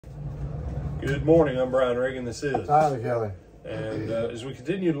Good morning, I'm Brian Reagan, this is Tyler Kelly. And as we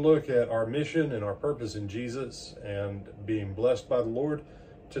continue to look at our mission and our purpose in Jesus and being blessed by the Lord,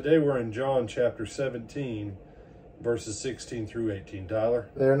 today we're in John chapter 17, verses 16 through 18. Tyler?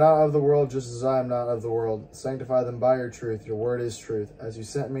 They are not of the world, just as I am not of the world. Sanctify them by your truth. Your word is truth. As you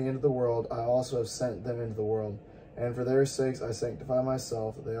sent me into the world, I also have sent them into the world. And for their sakes I sanctify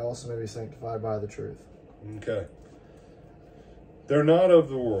myself, that they also may be sanctified by the truth. Okay. They're not of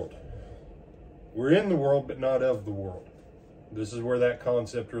the world. We're in the world, but not of the world. This is where that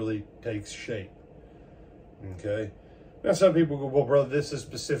concept really takes shape. Okay? Now, some people go, well, brother, this is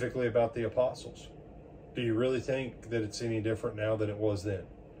specifically about the apostles. Do you really think that it's any different now than it was then?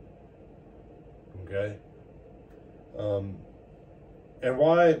 Okay? And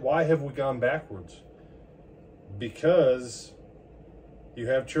why have we gone backwards? Because you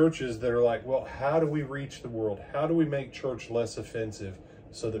have churches that are like, well, how do we reach the world? How do we make church less offensive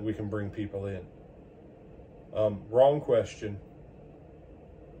so that we can bring people in? Wrong question.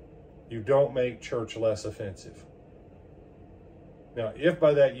 You don't make church less offensive. Now, if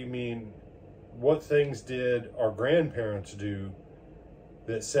by that you mean what things did our grandparents do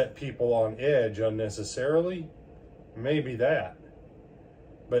that set people on edge unnecessarily, maybe that.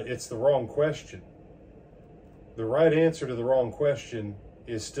 But it's the wrong question. The right answer to the wrong question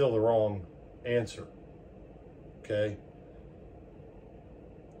is still the wrong answer. Okay?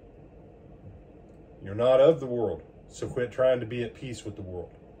 You're not of the world, so quit trying to be at peace with the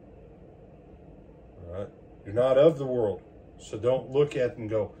world. All right? You're not of the world, so don't look at and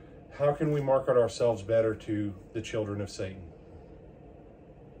go, how can we market ourselves better to the children of Satan?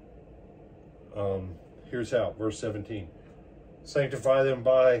 Here's how, verse 17. Sanctify them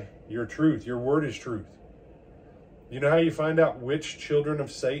by your truth. Your word is truth. You know how you find out which children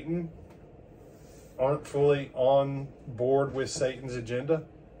of Satan aren't fully on board with Satan's agenda?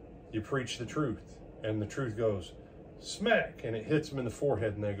 You preach the truth. And the truth goes smack, and it hits them in the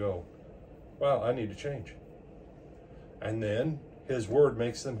forehead, and they go, wow, I need to change. And then his word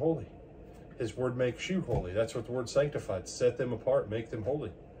makes them holy. His word makes you holy. That's what the word sanctified. Set them apart, make them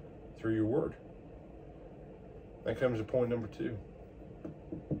holy through your word. That comes to point number 2.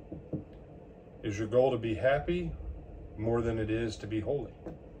 Is your goal to be happy more than it is to be holy?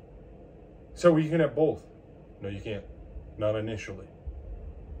 So you can have both. No, you can't. Not initially.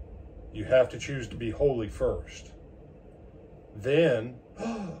 You have to choose to be holy first. Then,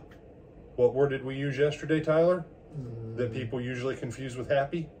 what word did we use yesterday, Tyler? That people usually confuse with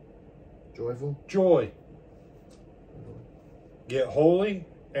happy? Joyful? Joy. Get holy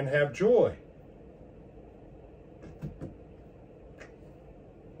and have joy.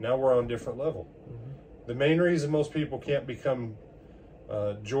 Now we're on a different level. The main reason most people can't become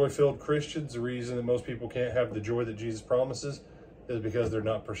joy-filled Christians, the reason that most people can't have the joy that Jesus promises, is because they're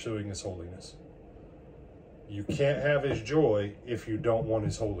not pursuing his holiness. You can't have his joy if you don't want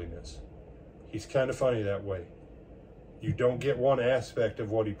his holiness. He's kind of funny that way. You don't get one aspect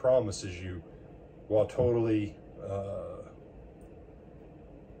of what he promises you while totally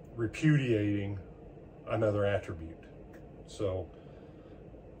repudiating another attribute. So,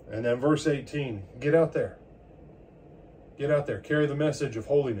 and then verse 18, get out there. Get out there. Carry the message of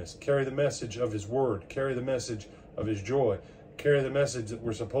holiness. Carry the message of his word. Carry the message of his joy. Carry the message that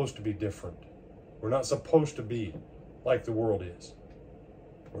we're supposed to be different. We're not supposed to be like the world is.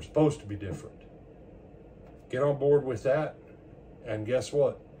 We're supposed to be different. Get on board with that, and guess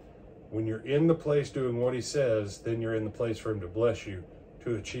what? When you're in the place doing what he says, then you're in the place for him to bless you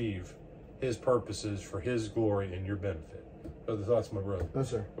to achieve his purposes for his glory and your benefit. Other thoughts, my brother? No,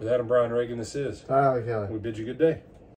 sir. With that, I'm Brian Reagan. This is Tyler Kelly. We bid you good day.